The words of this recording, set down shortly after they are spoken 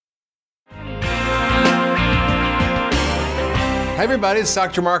Hi everybody, it's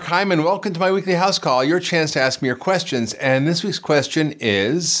Dr. Mark Hyman. Welcome to my weekly house call, your chance to ask me your questions. And this week's question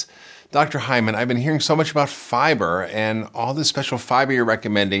is, Dr. Hyman, I've been hearing so much about fiber and all this special fiber you're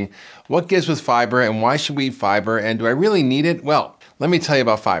recommending. What gives with fiber and why should we eat fiber and do I really need it? Well, let me tell you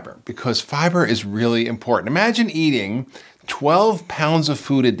about fiber because fiber is really important. Imagine eating 12 pounds of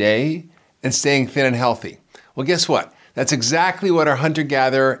food a day and staying thin and healthy. Well, guess what? That's exactly what our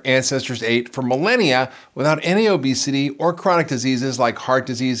hunter-gatherer ancestors ate for millennia without any obesity or chronic diseases like heart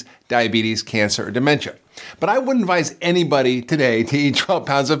disease, diabetes, cancer, or dementia. But I wouldn't advise anybody today to eat 12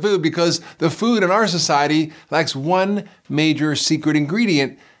 pounds of food because the food in our society lacks one major secret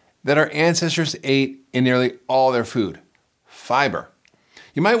ingredient that our ancestors ate in nearly all their food: fiber.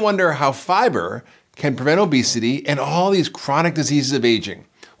 You might wonder how fiber can prevent obesity and all these chronic diseases of aging.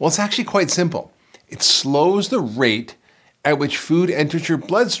 Well, it's actually quite simple. It slows the rate at which food enters your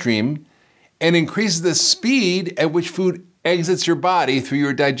bloodstream and increases the speed at which food exits your body through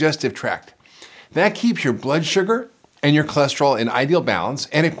your digestive tract. That keeps your blood sugar and your cholesterol in ideal balance,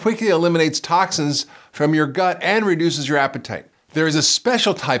 and it quickly eliminates toxins from your gut and reduces your appetite. There is a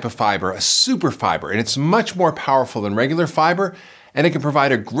special type of fiber, a super fiber, and it's much more powerful than regular fiber, and it can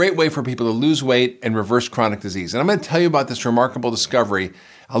provide a great way for people to lose weight and reverse chronic disease. And I'm going to tell you about this remarkable discovery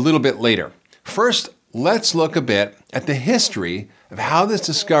a little bit later. First, let's look a bit at the history of how this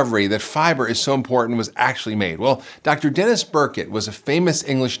discovery that fiber is so important was actually made. Well, Dr. Dennis Burkitt was a famous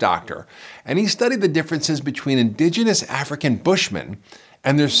English doctor, and he studied the differences between indigenous African Bushmen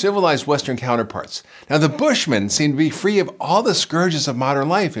and their civilized Western counterparts. Now, the Bushmen seemed to be free of all the scourges of modern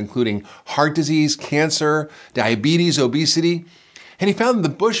life, including heart disease, cancer, diabetes, obesity, and he found that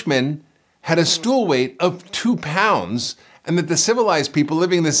the Bushmen had a stool weight of 2 pounds, and that the civilized people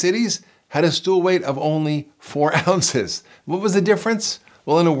living in the cities had a stool weight of only 4 ounces. What was the difference?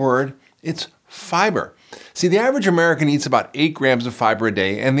 Well, in a word, it's fiber. See, the average American eats about 8 grams of fiber a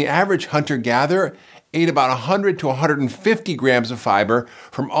day, and the average hunter-gatherer ate about 100 to 150 grams of fiber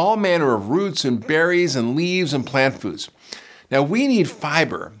from all manner of roots and berries and leaves and plant foods. Now, we need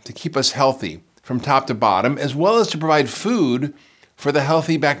fiber to keep us healthy from top to bottom, as well as to provide food for the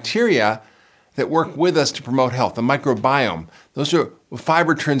healthy bacteria that work with us to promote health, the microbiome. Those are what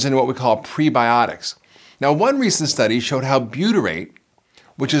fiber turns into what we call prebiotics. Now, one recent study showed how butyrate,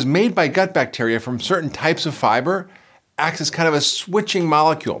 which is made by gut bacteria from certain types of fiber, acts as kind of a switching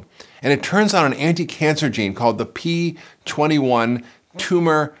molecule. And it turns on an anti-cancer gene called the P21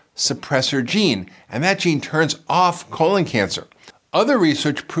 tumor suppressor gene. And that gene turns off colon cancer. Other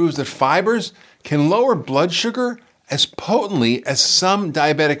research proves that fibers can lower blood sugar as potently as some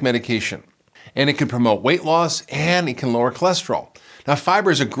diabetic medication. And it can promote weight loss, and it can lower cholesterol. Now,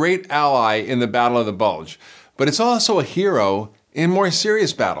 fiber is a great ally in the battle of the bulge, but it's also a hero in more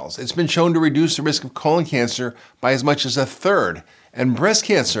serious battles. It's been shown to reduce the risk of colon cancer by as much as 1/3, and breast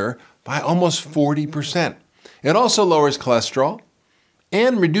cancer by almost 40%. It also lowers cholesterol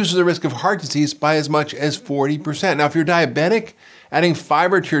and reduces the risk of heart disease by as much as 40%. Now, if you're diabetic, adding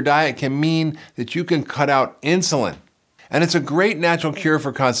fiber to your diet can mean that you can cut out insulin. And it's a great natural cure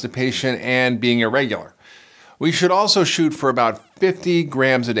for constipation and being irregular. We should also shoot for about 50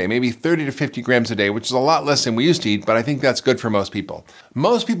 grams a day, maybe 30 to 50 grams a day, which is a lot less than we used to eat, but I think that's good for most people.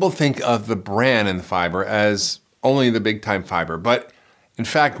 Most people think of the bran in the fiber as only the big-time fiber, but in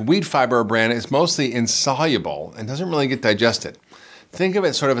fact, wheat fiber or bran is mostly insoluble and doesn't really get digested. Think of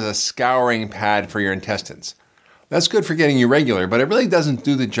it sort of as a scouring pad for your intestines. That's good for getting irregular, but it really doesn't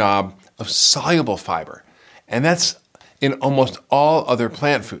do the job of soluble fiber. And that's in almost all other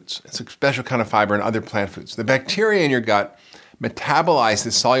plant foods. It's a special kind of fiber in other plant foods. The bacteria in your gut metabolize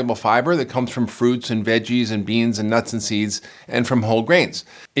this soluble fiber that comes from fruits and veggies and beans and nuts and seeds and from whole grains.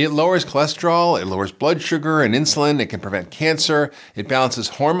 It lowers cholesterol, it lowers blood sugar and insulin, it can prevent cancer, it balances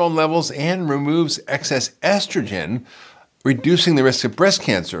hormone levels and removes excess estrogen, reducing the risk of breast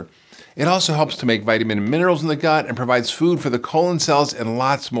cancer. It also helps to make vitamin and minerals in the gut and provides food for the colon cells and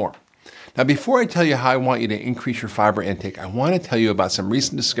lots more. Now, before I tell you how I want you to increase your fiber intake, I want to tell you about some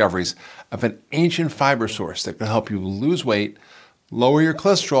recent discoveries of an ancient fiber source that can help you lose weight, lower your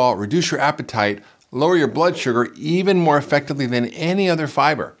cholesterol, reduce your appetite, lower your blood sugar even more effectively than any other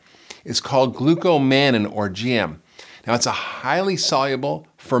fiber. It's called glucomannan or GM. Now, it's a highly soluble,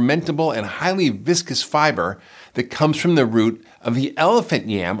 fermentable, and highly viscous fiber that comes from the root of the elephant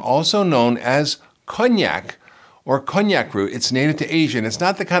yam, also known as cognac or cognac root. It's native to Asia, and it's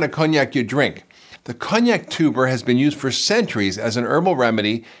not the kind of cognac you drink. The cognac tuber has been used for centuries as an herbal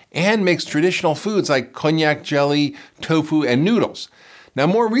remedy and makes traditional foods like cognac jelly, tofu, and noodles. Now,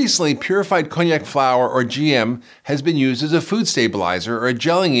 more recently, purified cognac flour, or GM, has been used as a food stabilizer or a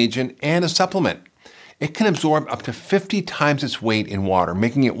gelling agent and a supplement. it can absorb up to 50 times its weight in water,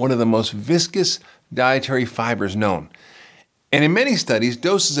 making it one of the most viscous dietary fibers known. And in many studies,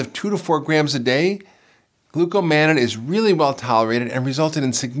 doses of 2 to 4 grams a day, glucomannan is really well tolerated and resulted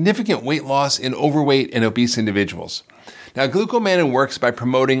in significant weight loss in overweight and obese individuals. Now, glucomannan works by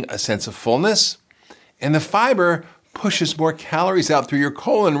promoting a sense of fullness, and the fiber pushes more calories out through your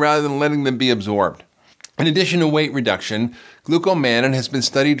colon rather than letting them be absorbed. In addition to weight reduction, glucomannan has been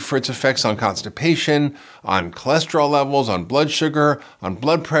studied for its effects on constipation, on cholesterol levels, on blood sugar, on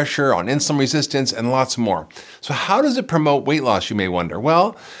blood pressure, on insulin resistance, and lots more. So how does it promote weight loss, you may wonder?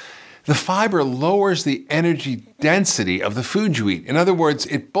 Well, the fiber lowers the energy density of the food you eat. In other words,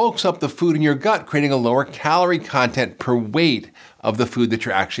 it bulks up the food in your gut, creating a lower calorie content per weight of the food that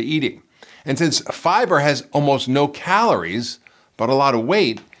you're actually eating. And since fiber has almost no calories, but a lot of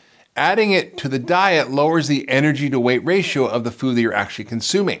weight, adding it to the diet lowers the energy to weight ratio of the food that you're actually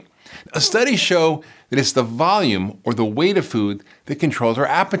consuming. Studies show that it's the volume or the weight of food that controls our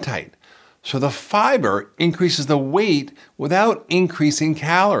appetite. So the fiber increases the weight without increasing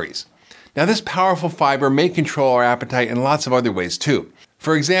calories. Now, this powerful fiber may control our appetite in lots of other ways too.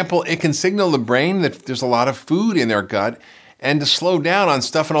 For example, it can signal the brain that there's a lot of food in their gut and to slow down on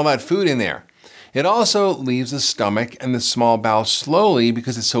stuffing all that food in there. It also leaves the stomach and the small bowel slowly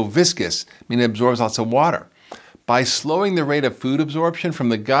because it's so viscous, meaning it absorbs lots of water. By slowing the rate of food absorption from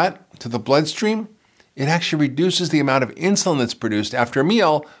the gut to the bloodstream, it actually reduces the amount of insulin that's produced after a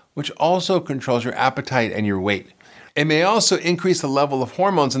meal, which also controls your appetite and your weight. It may also increase the level of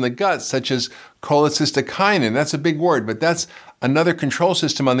hormones in the gut, such as cholecystokinin. That's a big word, but that's another control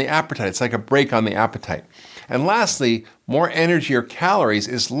system on the appetite. It's like a brake on the appetite. And lastly, more energy or calories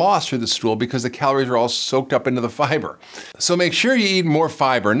is lost through the stool because the calories are all soaked up into the fiber. So make sure you eat more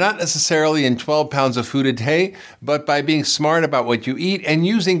fiber, not necessarily in 12 pounds of food a day, but by being smart about what you eat and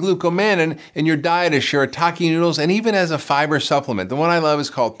using glucomannan in your diet as shirataki noodles and even as a fiber supplement. The one I love is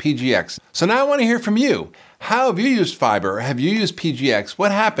called PGX. So now I want to hear from you. How have you used fiber? Have you used PGX?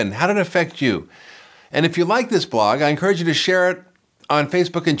 What happened? How did it affect you? And if you like this blog, I encourage you to share it on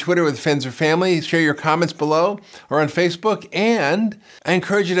Facebook and Twitter with friends or family. Share your comments below or on Facebook. And I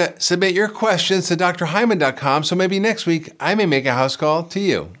encourage you to submit your questions to drhyman.com so maybe next week I may make a house call to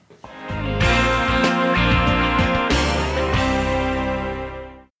you.